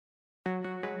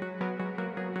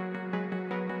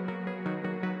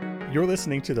You're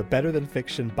listening to the Better Than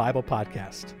Fiction Bible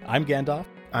Podcast. I'm Gandalf.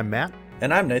 I'm Matt.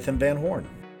 And I'm Nathan Van Horn.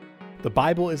 The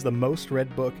Bible is the most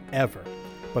read book ever,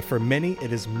 but for many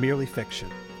it is merely fiction.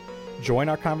 Join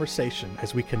our conversation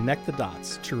as we connect the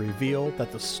dots to reveal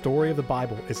that the story of the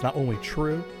Bible is not only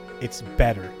true, it's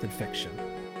better than fiction.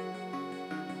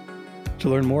 To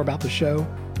learn more about the show,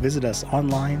 visit us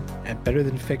online at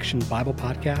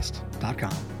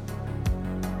betterthanfictionbiblepodcast.com.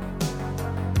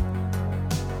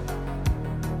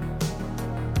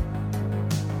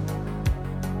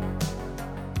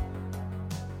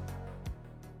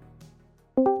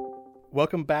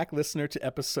 Welcome back, listener, to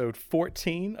episode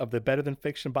 14 of the Better Than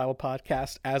Fiction Bible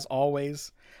Podcast. As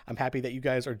always, I'm happy that you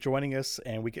guys are joining us,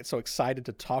 and we get so excited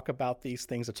to talk about these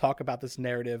things, to talk about this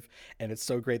narrative, and it's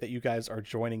so great that you guys are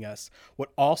joining us.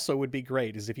 What also would be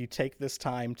great is if you take this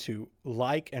time to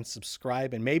like and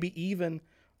subscribe and maybe even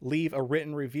leave a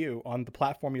written review on the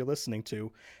platform you're listening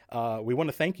to. We want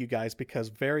to thank you guys because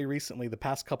very recently, the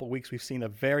past couple of weeks, we've seen a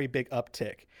very big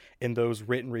uptick in those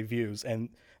written reviews. And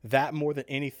that more than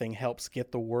anything helps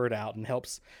get the word out and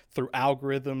helps through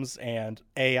algorithms and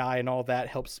AI and all that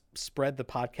helps spread the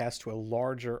podcast to a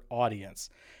larger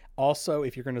audience. Also,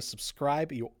 if you're going to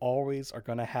subscribe, you always are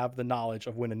going to have the knowledge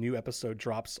of when a new episode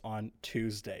drops on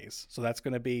Tuesdays. So that's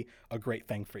going to be a great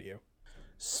thing for you.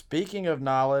 Speaking of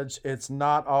knowledge, it's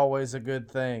not always a good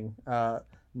thing.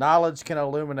 Knowledge can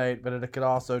illuminate, but it could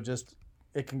also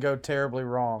it can go terribly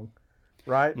wrong,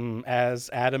 right? As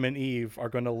Adam and Eve are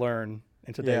going to learn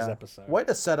in today's episode. Way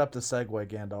to set up the segue,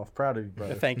 Gandalf. Proud of you,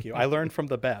 brother. Thank you. I learned from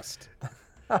the best.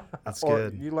 That's or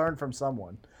good. You learned from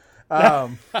someone.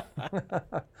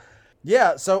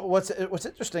 Yeah, so what's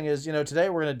interesting is, today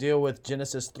we're going to deal with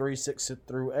Genesis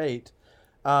 3:6-8.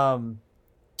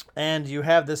 And you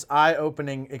have this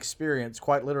eye-opening experience,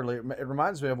 quite literally. It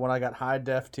reminds me of when I got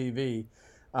high-def TV.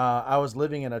 I was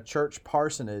living in a church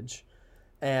parsonage,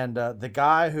 and the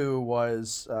guy who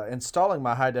was installing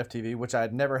my high-def TV, which I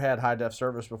had never had high-def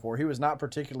service before, he was not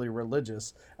particularly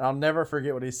religious. And I'll never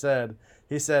forget what he said.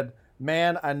 He said,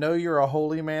 "Man, I know you're a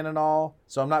holy man and all,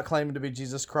 so I'm not claiming to be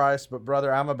Jesus Christ, but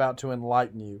brother, I'm about to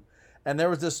enlighten you." And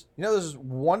there was this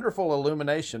wonderful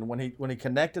illumination when he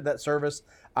connected that service.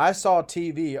 I saw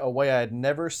TV a way I had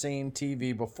never seen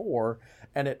TV before,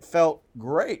 and it felt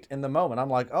great in the moment.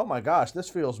 I'm like, oh my gosh, this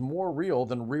feels more real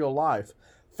than real life.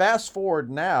 Fast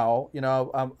forward now,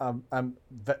 I'm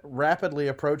rapidly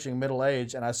approaching middle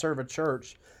age, and I serve a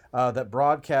church that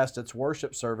broadcasts its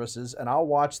worship services, and I'll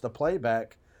watch the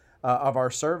playback of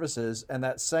our services, and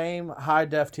that same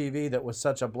high-def TV that was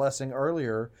such a blessing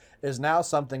earlier is now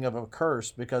something of a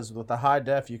curse, because with the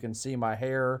high-def you can see my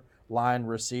hair line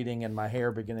receding and my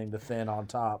hair beginning to thin on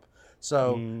top.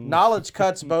 So knowledge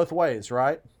cuts both ways,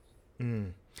 right?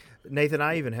 Nathan,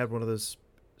 I even had one of those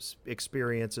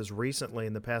experiences recently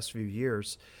in the past few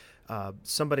years.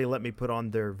 Somebody let me put on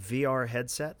their VR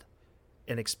headset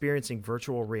and experiencing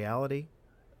virtual reality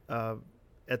for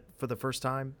the first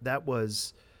time. That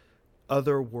was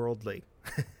otherworldly.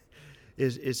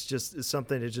 It's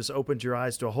something that just opened your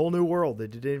eyes to a whole new world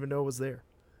that you didn't even know was there.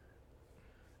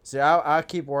 See, I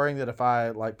keep worrying that if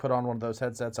I put on one of those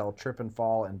headsets, I'll trip and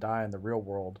fall and die in the real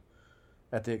world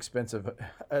at the expense of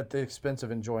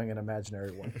enjoying an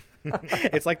imaginary one.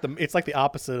 It's like the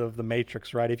opposite of the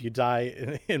Matrix, right? If you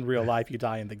die in real life, you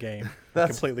die in the game.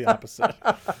 That's completely opposite.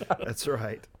 That's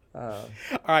right. All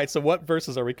right, so what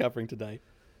verses are we covering today?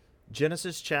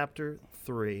 Genesis chapter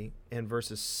 3 and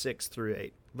verses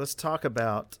 6-8. Let's talk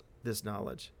about this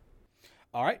knowledge.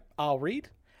 All right, I'll read.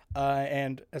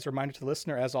 And as a reminder to the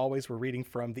listener, as always, we're reading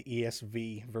from the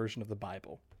ESV version of the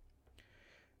Bible.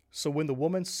 So when the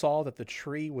woman saw that the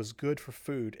tree was good for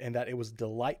food, and that it was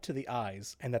delight to the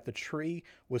eyes, and that the tree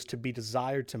was to be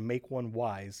desired to make one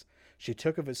wise, she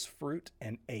took of its fruit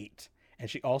and ate. And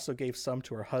she also gave some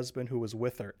to her husband who was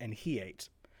with her, and he ate.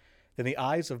 Then the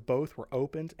eyes of both were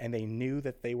opened, and they knew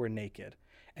that they were naked.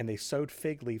 And they sewed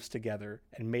fig leaves together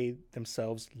and made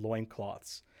themselves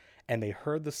loincloths. And they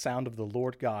heard the sound of the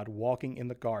Lord God walking in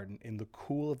the garden in the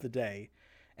cool of the day.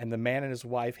 And the man and his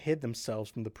wife hid themselves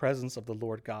from the presence of the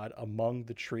Lord God among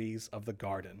the trees of the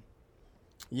garden.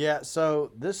 Yeah,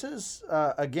 so this is,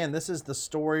 this is the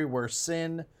story where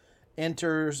sin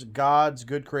enters God's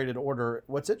good created order.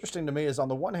 What's interesting to me is, on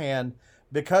the one hand,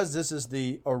 because this is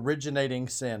the originating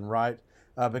sin, right?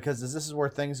 Because this is where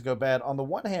things go bad. On the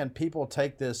one hand, people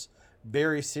take this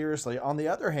very seriously. On the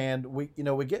other hand, we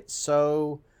get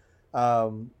so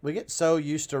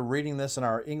used to reading this in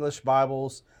our English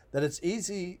Bibles that it's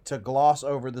easy to gloss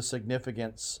over the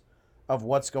significance of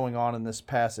what's going on in this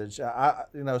passage.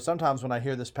 Sometimes when I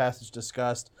hear this passage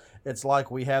discussed, it's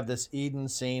like we have this Eden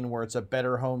scene where it's a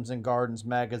Better Homes and Gardens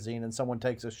magazine, and someone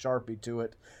takes a Sharpie to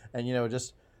it, and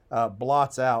just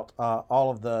blots out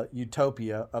all of the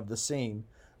utopia of the scene.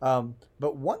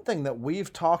 But one thing that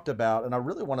we've talked about, and I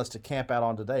really want us to camp out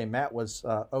on today, Matt was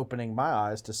opening my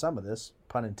eyes to some of this,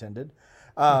 pun intended.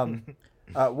 One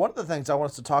of the things I want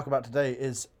us to talk about today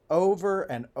is over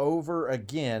and over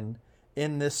again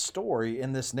in this story,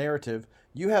 in this narrative,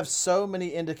 you have so many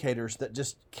indicators that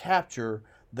just capture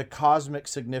the cosmic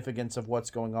significance of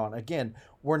what's going on. Again,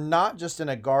 we're not just in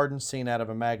a garden scene out of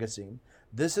a magazine.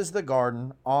 This is the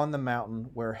garden on the mountain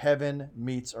where heaven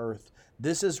meets earth.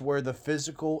 This is where the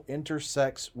physical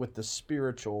intersects with the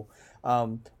spiritual.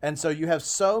 And so you have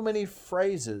so many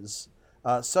phrases,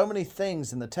 so many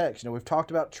things in the text. We've talked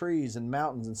about trees and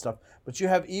mountains and stuff, but you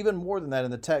have even more than that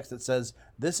in the text that says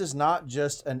this is not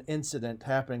just an incident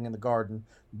happening in the garden.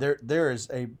 There is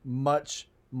a much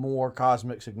more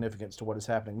cosmic significance to what is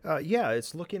happening.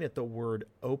 It's looking at the word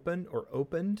open or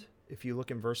opened. If you look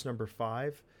in verse number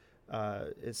 5,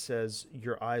 it says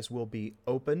your eyes will be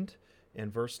opened. In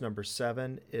verse number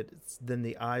 7, then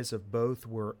the eyes of both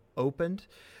were opened.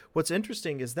 What's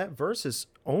interesting is that verse is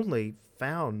only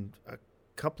found a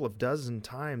couple of dozen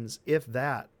times, if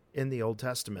that, in the Old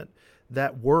Testament.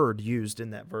 That word used in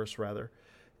that verse, rather.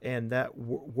 And that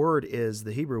word is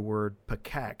the Hebrew word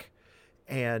pakak.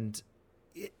 And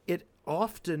it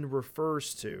often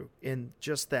refers to, in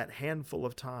just that handful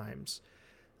of times,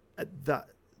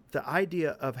 the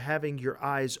idea of having your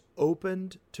eyes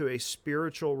opened to a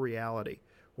spiritual reality.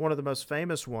 One of the most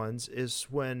famous ones is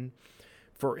when,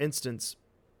 for instance,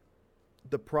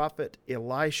 the prophet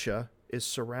Elisha is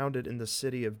surrounded in the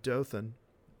city of Dothan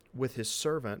with his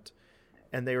servant,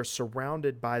 and they are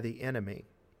surrounded by the enemy.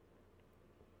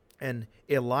 And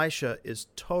Elisha is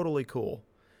totally cool,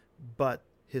 but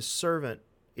his servant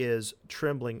is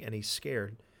trembling and he's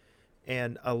scared.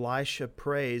 And Elisha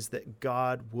prays that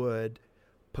God would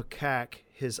pakak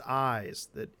his eyes,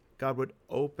 that God would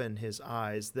open his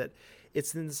eyes, that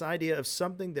it's in this idea of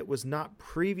something that was not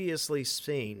previously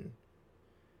seen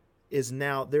is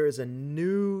now, there is a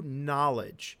new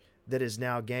knowledge that is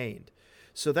now gained.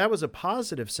 So that was a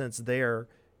positive sense there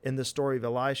in the story of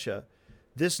Elisha.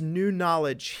 This new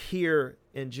knowledge here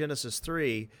in Genesis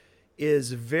 3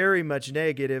 is very much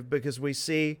negative because we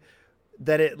see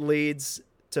that it leads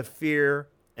to fear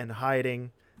and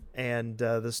hiding, and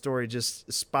the story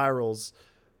just spirals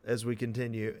as we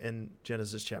continue in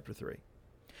Genesis chapter 3.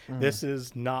 Mm-hmm. This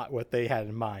is not what they had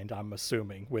in mind, I'm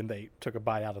assuming, when they took a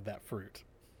bite out of that fruit.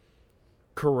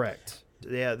 Correct.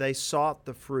 Yeah, they sought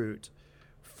the fruit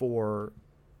for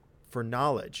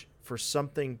knowledge, for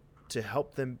something to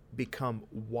help them become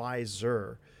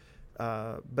wiser.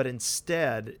 But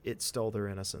instead, it stole their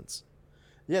innocence.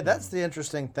 Yeah, that's the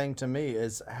interesting thing to me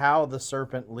is how the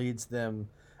serpent leads them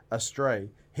astray.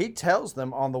 He tells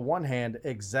them on the one hand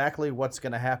exactly what's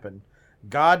going to happen.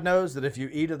 God knows that if you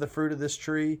eat of the fruit of this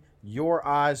tree, your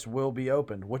eyes will be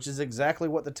opened, which is exactly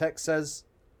what the text says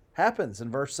happens in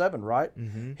verse 7, right?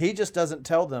 Mm-hmm. He just doesn't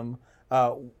tell them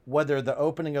whether the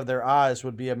opening of their eyes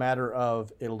would be a matter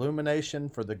of illumination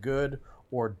for the good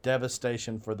or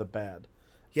devastation for the bad.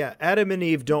 Yeah, Adam and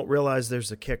Eve don't realize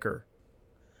there's a kicker.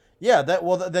 Yeah,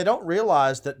 they don't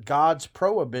realize that God's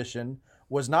prohibition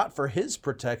was not for his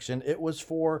protection, it was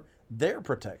for their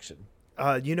protection.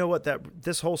 You know what?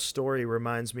 This whole story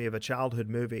reminds me of a childhood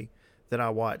movie that I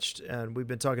watched, and we've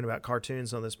been talking about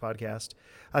cartoons on this podcast.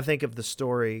 I think of the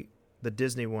story, the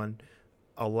Disney one,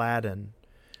 Aladdin.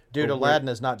 Dude, Aladdin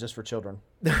is not just for children.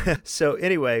 So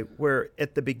anyway, where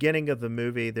at the beginning of the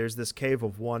movie, there's this cave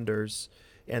of wonders,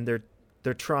 and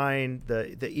they're trying,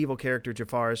 the evil character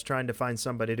Jafar is trying to find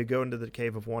somebody to go into the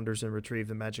cave of wonders and retrieve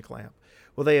the magic lamp.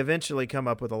 Well, they eventually come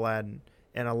up with Aladdin,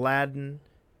 and Aladdin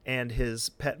and his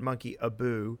pet monkey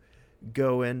Abu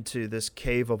go into this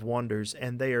cave of wonders,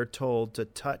 and they are told to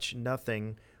touch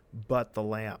nothing but the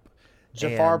lamp.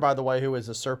 Jafar, by the way, who is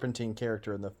a serpentine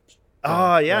character in the...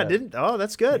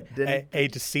 that's good. A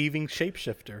deceiving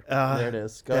shapeshifter. There it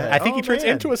is. Go ahead. I think he turns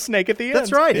into a snake at the end.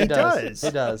 That's right, he does.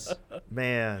 He does.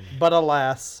 Man. But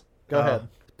alas, go ahead.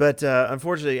 But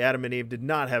unfortunately, Adam and Eve did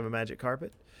not have a magic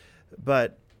carpet.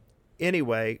 But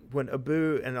anyway, when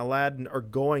Abu and Aladdin are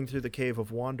going through the Cave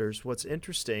of Wonders, what's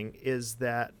interesting is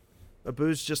that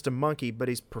Abu's just a monkey, but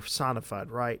he's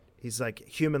personified, right? He's like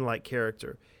human-like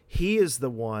character. He is the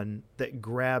one that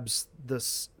grabs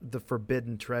the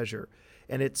forbidden treasure.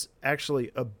 And it's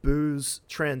actually Abu's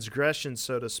transgression,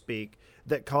 so to speak,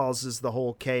 that causes the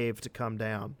whole cave to come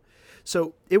down.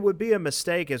 So it would be a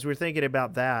mistake, as we're thinking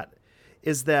about that,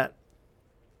 is that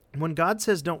when God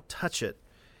says don't touch it,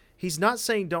 he's not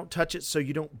saying don't touch it so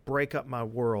you don't break up my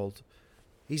world.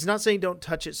 He's not saying don't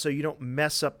touch it so you don't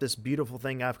mess up this beautiful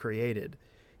thing I've created.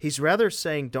 He's rather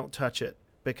saying don't touch it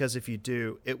because if you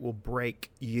do, it will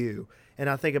break you. And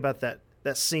I think about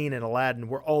that scene in Aladdin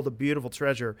where all the beautiful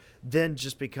treasure then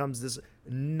just becomes this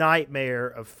nightmare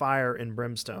of fire and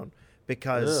brimstone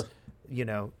because,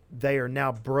 they are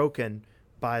now broken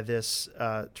by this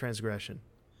transgression.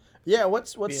 Yeah,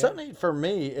 what's so neat for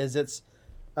me is it's,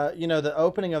 the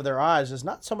opening of their eyes is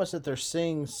not so much that they're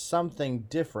seeing something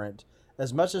different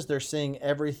as much as they're seeing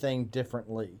everything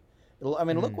differently. I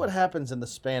mean, look what happens in the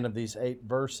span of these 8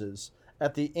 verses.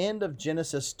 At the end of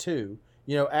Genesis 2,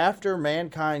 after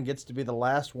mankind gets to be the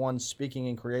last one speaking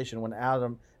in creation, when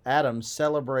Adam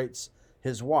celebrates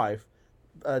his wife,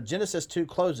 Genesis 2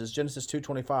 closes, Genesis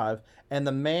 2:25, and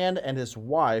the man and his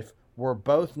wife were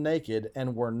both naked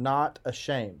and were not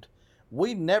ashamed.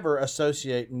 We never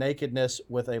associate nakedness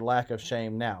with a lack of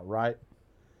shame now, right?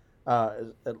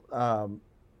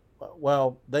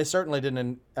 Well, they certainly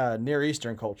didn't in Near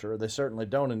Eastern culture. They certainly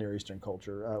don't in Near Eastern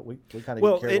culture. We kind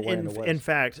of get carried away in the West. In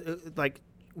fact,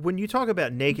 when you talk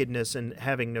about nakedness and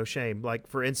having no shame, like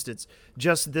for instance,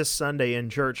 just this Sunday in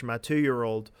church, my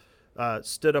 2-year-old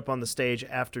stood up on the stage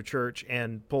after church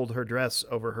and pulled her dress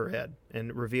over her head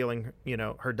and revealing,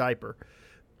 her diaper.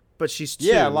 But she's 2.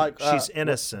 She's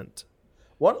innocent.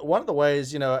 One of the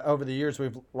ways, over the years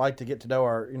we've liked to get to know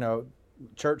our,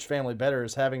 church family better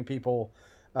is having people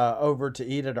over to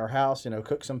eat at our house,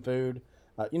 cook some food,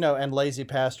 and lazy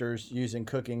pastors using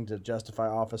cooking to justify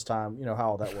office time,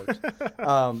 how all that works.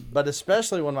 But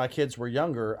especially when my kids were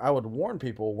younger, I would warn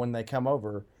people when they come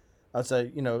over. I'd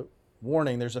say,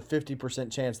 warning, there's a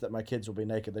 50% chance that my kids will be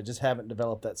naked. They just haven't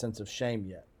developed that sense of shame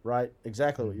yet, right?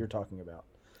 Exactly what you're talking about.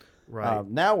 Right.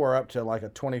 Now we're up to like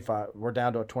we're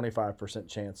down to a 25%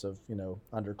 chance of,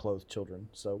 underclothed children.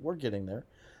 So we're getting there.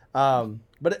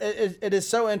 But it is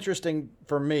so interesting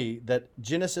for me that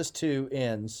Genesis 2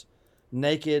 ends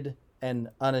naked and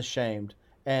unashamed,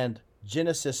 and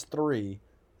Genesis 3,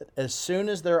 as soon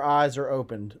as their eyes are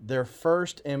opened, their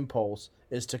first impulse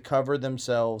is to cover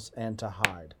themselves and to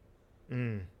hide.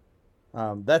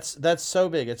 That's so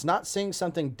big. It's not seeing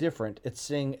something different. It's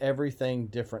seeing everything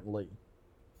differently.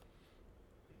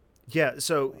 Yeah.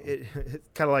 So it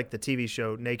kind of like the TV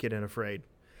show Naked and Afraid.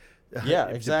 Yeah,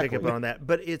 exactly. To pick up on that,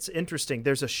 but it's interesting.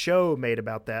 There's a show made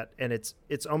about that, and it's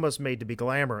almost made to be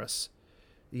glamorous.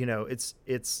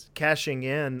 It's cashing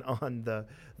in on the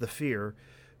fear,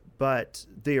 but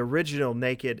the original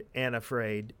Naked and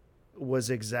Afraid was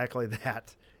exactly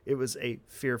that. It was a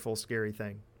fearful, scary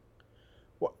thing.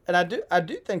 Well, and I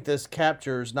do think this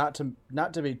captures, not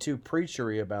to be too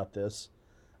preachery about this,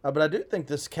 but I do think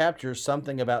this captures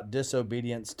something about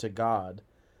disobedience to God.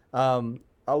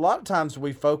 A lot of times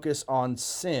we focus on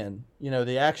sin,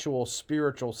 the actual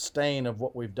spiritual stain of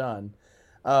what we've done.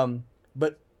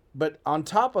 But on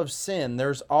top of sin,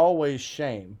 there's always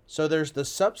shame. So there's the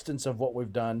substance of what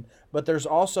we've done, but there's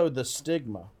also the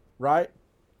stigma, right?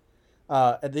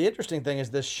 And the interesting thing is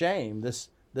this shame, this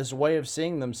way of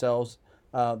seeing themselves,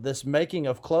 this making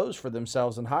of clothes for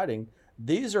themselves and hiding.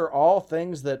 These are all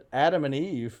things that Adam and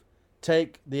Eve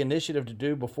take the initiative to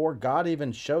do before God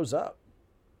even shows up.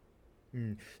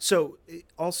 So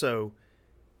also,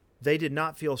 they did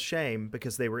not feel shame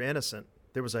because they were innocent.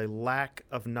 There was a lack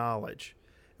of knowledge.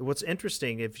 What's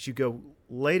interesting, if you go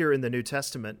later in the New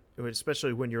Testament,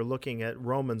 especially when you're looking at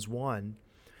Romans 1,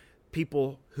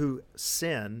 people who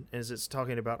sin, as it's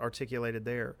talking about articulated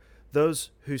there,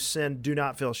 those who sin do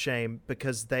not feel shame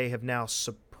because they have now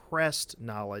suppressed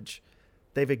knowledge.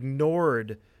 They've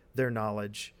ignored their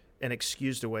knowledge and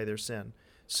excused away their sin.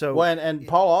 So, and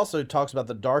Paul also talks about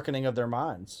the darkening of their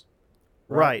minds.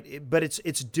 Right. But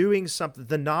it's doing something.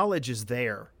 The knowledge is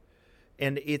there.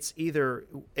 And it's either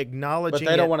acknowledging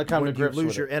but they don't it want to come when to grips you lose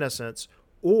with your it. innocence,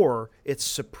 or it's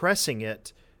suppressing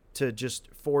it to just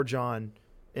forge on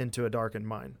into a darkened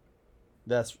mind.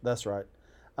 That's right.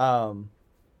 What's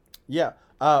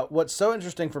so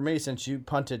interesting for me, since you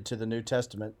punted to the New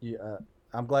Testament,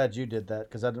 I'm glad you did that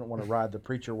because I didn't want to ride the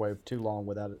preacher wave too long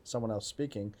without someone else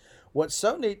speaking. What's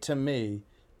so neat to me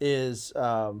is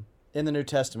in the New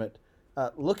Testament,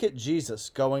 look at Jesus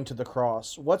going to the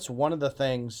cross. What's one of the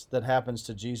things that happens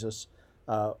to Jesus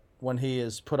when he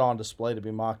is put on display to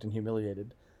be mocked and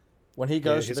humiliated? When he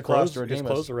goes to the cross to redeem us, his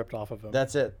clothes are ripped off of him.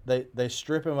 That's it. They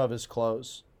strip him of his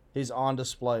clothes. He's on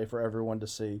display for everyone to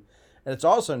see. And it's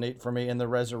also neat for me in the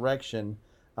resurrection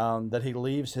that he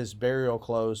leaves his burial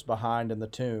clothes behind in the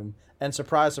tomb. And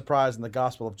surprise, surprise, in the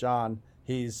Gospel of John,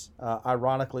 he's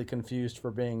ironically confused for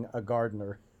being a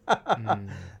gardener.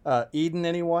 Eden,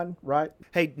 anyone? Right?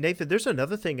 Hey, Nathan, there's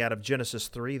another thing out of Genesis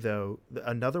 3, though,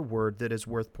 another word that is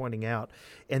worth pointing out,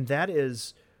 and that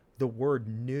is the word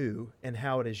new and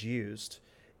how it is used.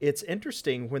 It's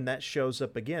interesting when that shows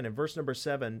up again in verse number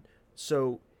 7.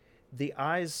 So the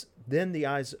eyes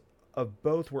of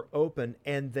both were open,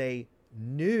 and they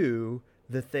knew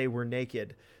that they were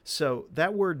naked. So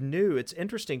that word new, it's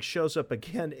interesting, shows up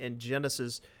again in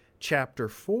Genesis chapter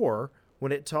 4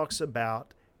 when it talks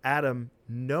about Adam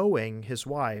knowing his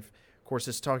wife. Of course,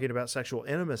 it's talking about sexual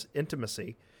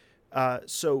intimacy.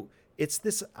 So it's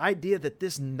this idea that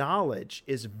this knowledge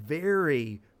is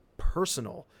very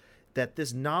personal, that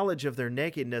this knowledge of their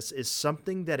nakedness is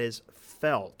something that is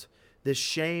felt. This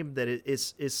shame that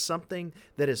is something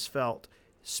that is felt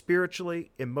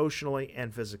spiritually, emotionally,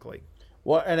 and physically.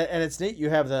 Well, and it's neat.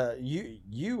 You have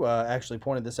you actually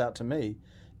pointed this out to me.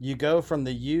 You go from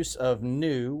the use of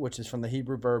new, which is from the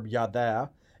Hebrew verb yada,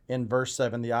 in verse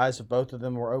 7. The eyes of both of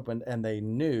them were opened, and they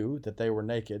knew that they were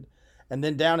naked. And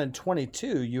then down in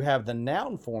 22, you have the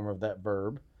noun form of that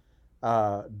verb,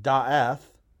 da'ath,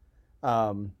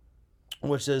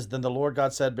 which is, then the Lord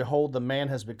God said, behold, the man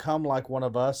has become like one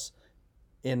of us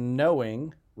in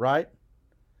knowing, right?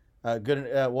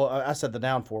 Well, I said the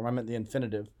noun form. I meant the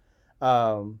infinitive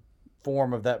form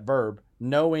of that verb,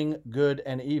 knowing good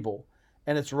and evil.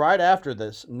 And it's right after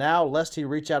this. Now, lest he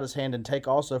reach out his hand and take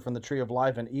also from the tree of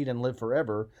life and eat and live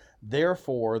forever.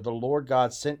 Therefore, the Lord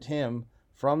God sent him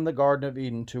from the Garden of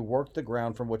Eden to work the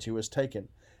ground from which he was taken.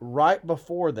 Right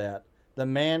before that, the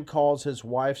man calls his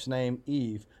wife's name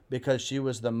Eve because she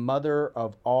was the mother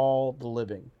of all the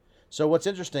living. So what's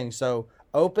interesting, so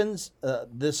opens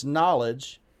this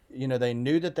knowledge, they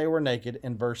knew that they were naked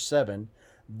in verse 7.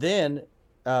 Then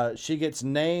she gets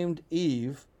named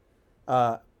Eve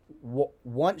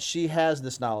once she has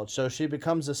this knowledge. So she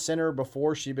becomes a sinner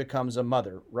before she becomes a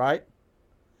mother, right?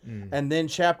 And then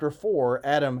chapter 4,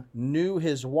 Adam knew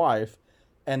his wife,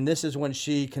 and this is when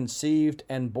she conceived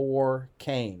and bore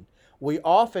Cain. We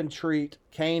often treat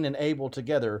Cain and Abel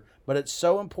together, but it's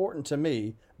so important to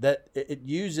me that it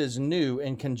uses new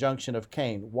in conjunction of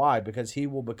Cain. Why? Because he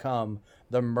will become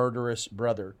the murderous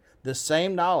brother. The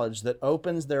same knowledge that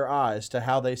opens their eyes to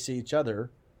how they see each other,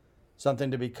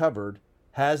 something to be covered,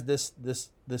 has this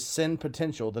sin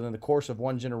potential that in the course of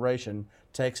one generation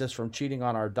takes us from cheating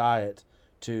on our diet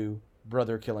to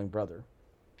brother killing brother.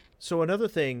 So another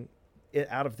thing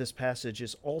out of this passage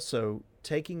is also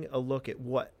taking a look at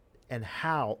what and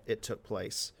how it took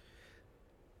place.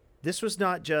 This was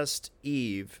not just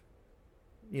Eve,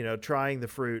 trying the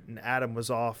fruit, and Adam was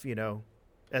off,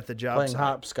 at the job playing site.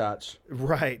 Hopscotch.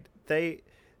 Right. They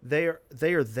are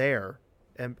there,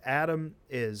 and Adam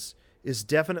is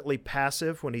definitely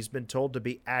passive when he's been told to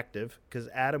be active, because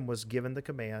Adam was given the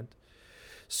command.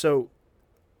 So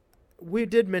we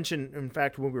did mention, in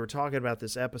fact, when we were talking about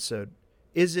this episode,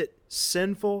 is it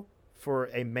sinful for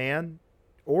a man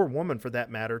or woman, for that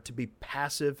matter, to be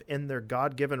passive in their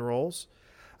God-given roles?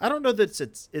 I don't know that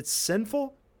it's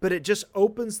sinful, but it just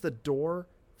opens the door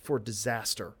for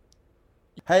disaster.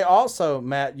 Hey, also,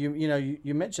 Matt,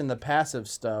 you mentioned the passive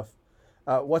stuff.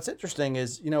 What's interesting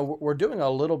is, we're doing a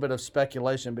little bit of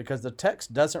speculation because the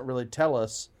text doesn't really tell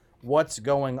us what's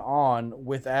going on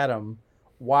with Adam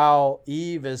while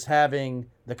Eve is having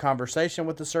the conversation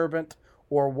with the serpent,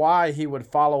 or why he would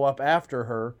follow up after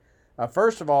her.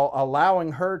 First of all,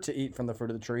 allowing her to eat from the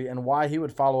fruit of the tree, and why he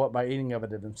would follow up by eating of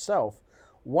it himself.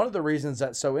 One of the reasons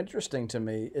that's so interesting to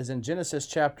me is in Genesis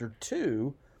chapter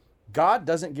 2, God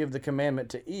doesn't give the commandment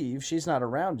to Eve. She's not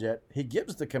around yet. He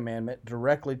gives the commandment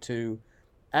directly to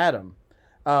Adam.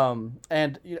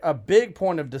 And a big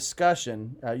point of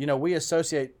discussion, we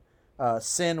associate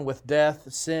sin with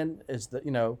death. Sin is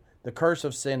the curse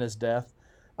of sin is death.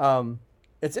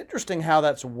 It's interesting how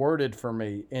that's worded for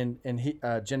me in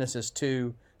Genesis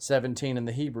 2:17 in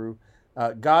the Hebrew.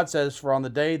 God says, for on the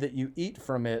day that you eat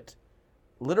from it,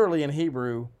 literally in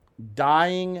Hebrew,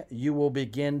 dying, you will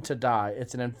begin to die.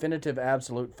 It's an infinitive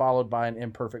absolute followed by an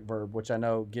imperfect verb, which I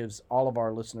know gives all of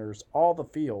our listeners all the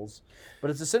feels,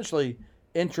 but it's essentially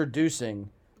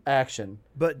introducing action.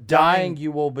 But dying,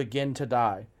 you will begin to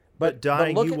die. But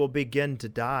dying, you will begin to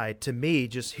die. To me,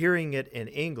 just hearing it in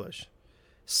English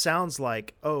sounds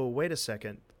like, oh, wait a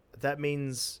second. That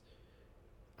means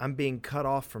I'm being cut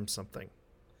off from something.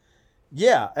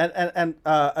 Yeah, and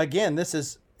again, this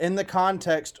is in the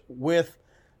context with,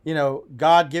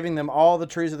 God giving them all the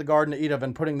trees of the garden to eat of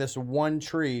and putting this one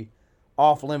tree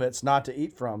off limits not to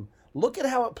eat from. Look at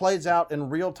how it plays out in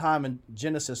real time in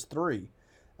Genesis 3.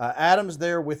 Adam's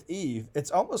there with Eve. It's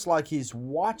almost like he's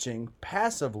watching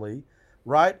passively,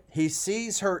 right? He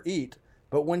sees her eat.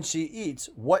 But when she eats,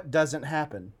 what doesn't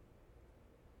happen?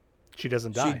 She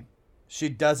doesn't die. She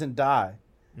doesn't die.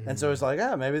 And so he's like,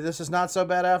 maybe this is not so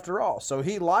bad after all. So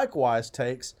he likewise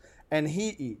takes and he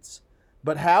eats.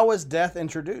 But how is death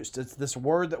introduced? It's this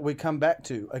word that we come back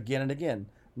to again and again,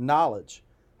 knowledge.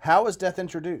 How is death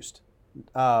introduced?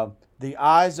 The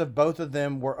eyes of both of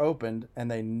them were opened, and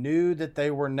they knew that they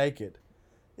were naked.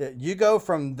 You go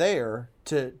from there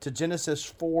to Genesis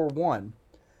 4:1,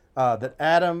 that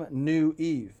Adam knew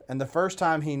Eve. And the first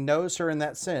time he knows her in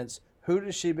that sense, who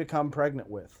does she become pregnant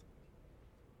with?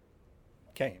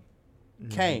 Cain.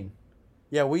 Cain.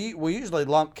 Yeah, we usually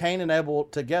lump Cain and Abel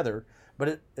together,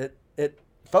 but it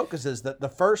focuses that the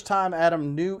first time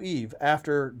Adam knew Eve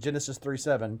after Genesis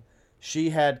 3:7, she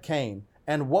had Cain.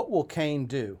 And what will Cain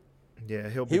do? Yeah,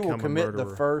 he will commit the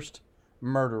first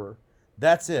murderer.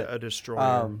 That's it. A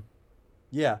destroyer.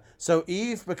 Yeah. So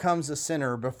Eve becomes a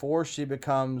sinner before she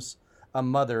becomes a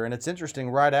mother. And it's interesting,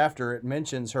 right after it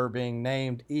mentions her being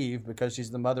named Eve because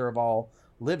she's the mother of all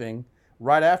living.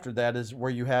 Right after that is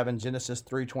where you have in Genesis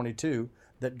 3:22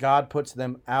 that God puts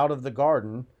them out of the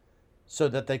garden so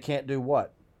that they can't do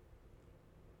what?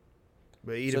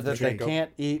 So that they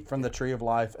can't eat from the tree of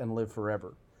life and live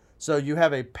forever. So you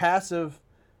have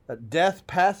death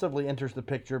passively enters the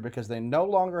picture because they no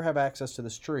longer have access to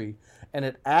this tree, and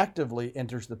it actively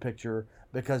enters the picture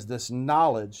because this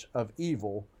knowledge of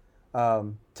evil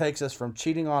takes us from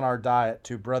cheating on our diet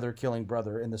to brother killing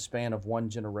brother in the span of one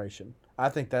generation. I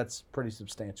think that's pretty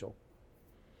substantial.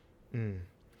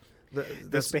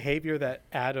 This behavior that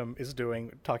Adam is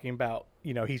doing, talking about,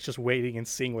 he's just waiting and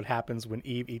seeing what happens when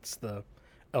Eve eats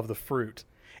of the fruit.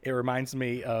 It reminds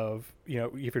me of,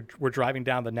 if we're driving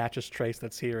down the Natchez Trace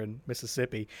that's here in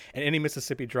Mississippi, and any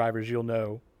Mississippi drivers, you'll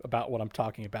know about what I'm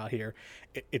talking about here.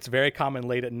 It's very common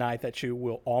late at night that you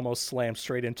will almost slam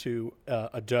straight into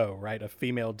a doe, right? A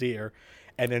female deer.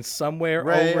 And then somewhere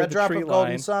over the tree line,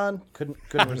 golden sun. Couldn't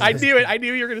I knew it. I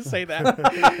knew you were going to say that.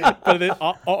 But then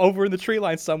over in the tree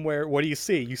line somewhere, what do you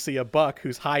see? You see a buck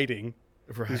who's hiding,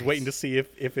 who's waiting to see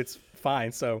if it's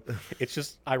fine. So it's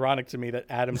just ironic to me that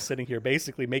Adam's sitting here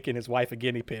basically making his wife a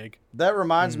guinea pig. That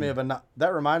reminds me of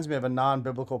a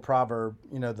non-biblical proverb.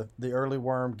 The early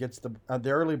worm gets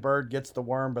the early bird gets the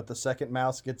worm, but the second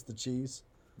mouse gets the cheese.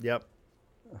 Yep.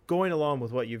 Going along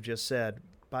with what you've just said,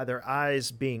 by their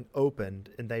eyes being opened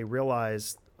and they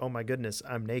realize, oh my goodness,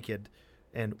 I'm naked.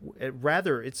 And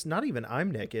rather, it's not even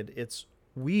I'm naked, it's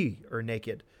we are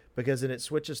naked, because then it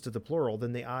switches to the plural.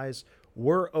 Then the eyes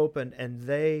were opened and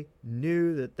they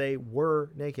knew that they were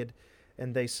naked,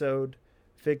 and they sewed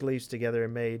fig leaves together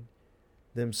and made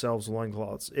themselves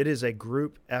loincloths. It is a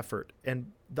group effort.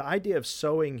 And the idea of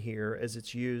sewing here, as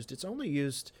it's only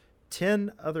used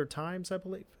 10 other times, I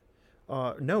believe.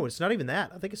 No, it's not even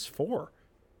that. I think it's 4.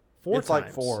 It's times.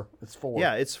 Like 4. It's 4.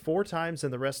 Yeah, it's 4 times in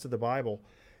the rest of the Bible.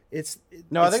 I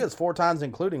think it's 4 times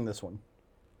including this one.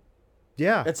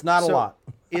 Yeah, it's not a lot.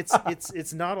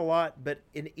 it's not a lot, but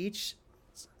in each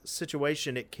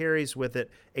situation, it carries with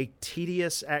it a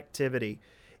tedious activity.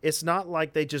 It's not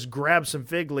like they just grabbed some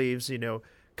fig leaves,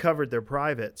 covered their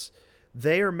privates.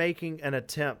 They are making an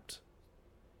attempt,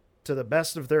 to the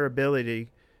best of their ability,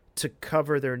 to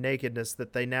cover their nakedness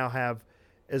that they now have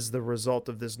as the result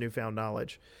of this newfound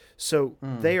knowledge. So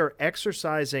they are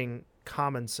exercising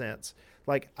common sense.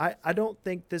 Like, I don't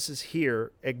think this is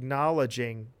here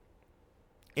acknowledging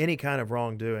any kind of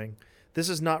wrongdoing. This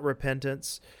is not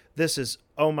repentance. This is,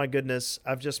 oh my goodness,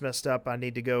 I've just messed up. I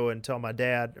need to go and tell my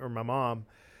dad or my mom.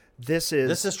 This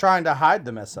is trying to hide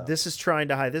the mess up. This is trying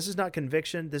to hide. This is not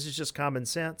conviction. This is just common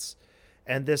sense.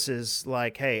 And this is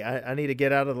like, hey, I need to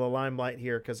get out of the limelight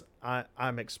here because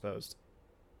I'm exposed.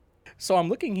 So I'm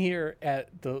looking here at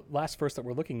the last verse that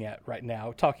we're looking at right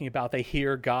now, talking about they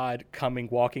hear God coming,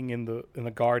 walking in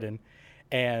the garden,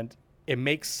 and it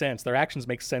makes sense. Their actions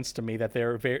make sense to me that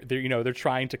they're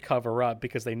trying to cover up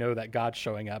because they know that God's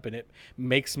showing up, and it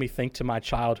makes me think to my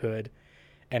childhood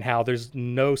and how there's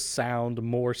no sound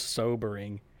more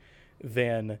sobering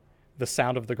than the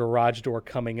sound of the garage door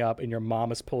coming up and your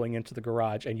mom is pulling into the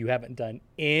garage and you haven't done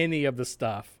any of the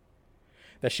stuff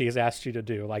that she has asked you to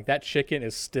do. Like, that chicken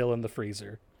is still in the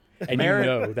freezer and you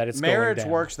know that it's going down. Marriage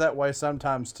works that way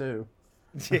sometimes too.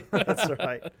 Yeah, that's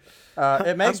right.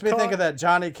 It makes me think of that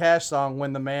Johnny Cash song,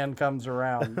 When the Man Comes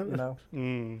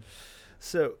Around,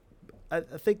 So I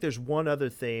think there's one other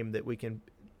theme that we can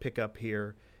pick up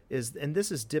here and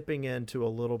this is dipping into a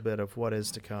little bit of what is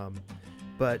to come.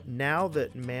 But now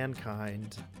that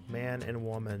mankind, man and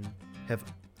woman,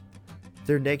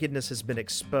 their nakedness has been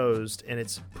exposed and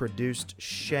it's produced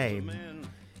shame,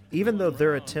 even though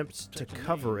their attempts to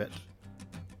cover it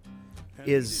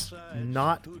is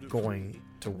not going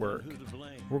to work,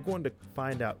 we're going to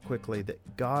find out quickly that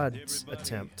God's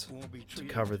attempt to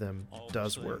cover them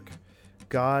does work.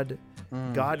 God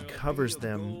covers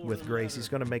them with grace. He's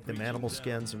going to make them animal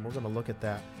skins, and we're going to look at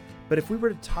that. But if we were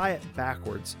to tie it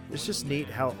backwards, it's just neat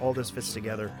how all this fits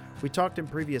together. We talked in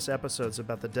previous episodes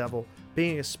about the devil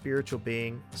being a spiritual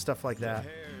being, stuff like that,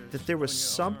 that there was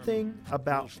something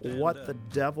about what the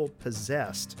devil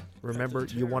possessed. Remember,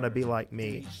 you want to be like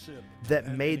me,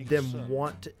 that made them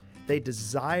they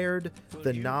desired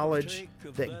the knowledge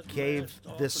that gave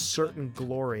this certain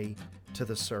glory to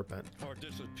the serpent.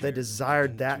 They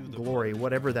desired that glory,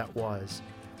 whatever that was.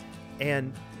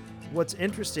 And what's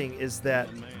interesting is that,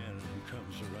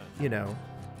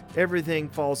 everything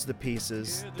falls to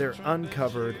pieces. They're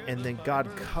uncovered, and then God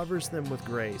covers them with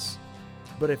grace.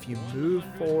 But if you move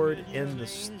forward in the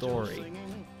story,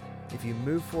 to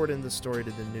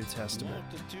the New Testament,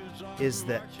 is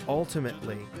that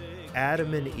ultimately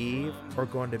Adam and Eve are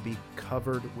going to be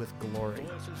covered with glory.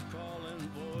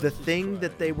 The thing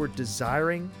that they were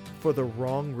desiring for the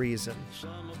wrong reason,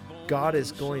 God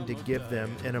is going to give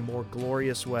them in a more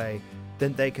glorious way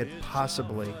than they could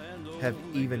possibly have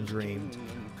even dreamed.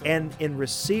 And in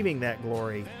receiving that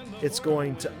glory, it's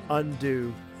going to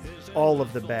undo all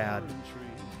of the bad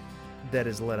that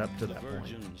has led up to that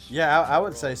point. Yeah, I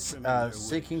would say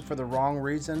seeking for the wrong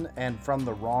reason and from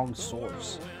the wrong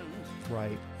source.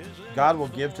 Right. God will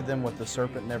give to them what the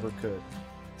serpent never could.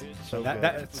 So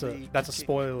that's a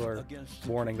spoiler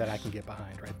warning that I can get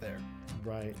behind right there.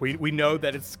 Right. We know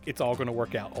that it's all going to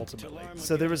work out ultimately.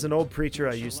 So there was an old preacher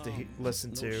I used to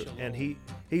listen to, and he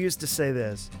used to say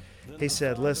this. He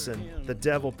said, "Listen, the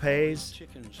devil pays,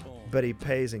 but he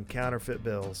pays in counterfeit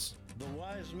bills."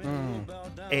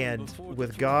 And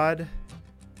with God,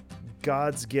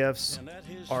 God's gifts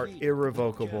are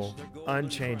irrevocable,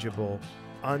 unchangeable,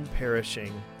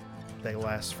 unperishing. They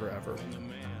last forever.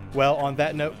 Well, on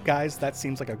that note, guys, that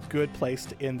seems like a good place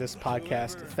to end this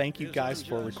podcast. Thank you guys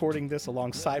for recording this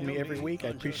alongside me every week. I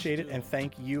appreciate it. And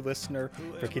thank you, listener,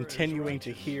 for continuing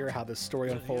to hear how this story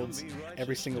unfolds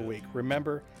every single week.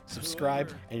 Remember,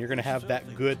 subscribe, and you're going to have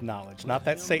that good knowledge, not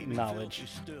that Satan knowledge.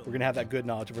 We're going to have that good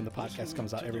knowledge when the podcast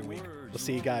comes out every week. We'll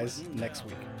see you guys next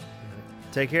week.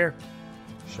 Take care.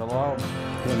 Shalom.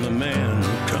 When the man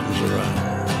comes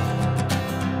around.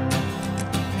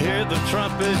 Hear the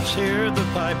trumpets, hear the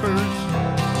pipers,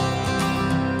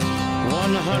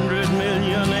 100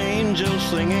 million angels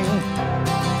singing.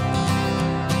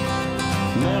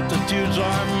 Multitudes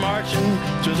are marching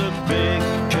to the big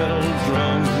kettle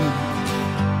drum.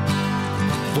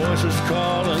 Voices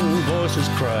calling, voices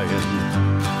crying.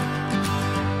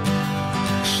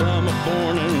 Some are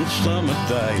born and some are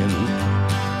dying.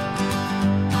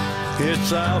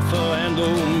 It's Alpha and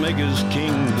Omega's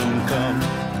kingdom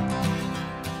come.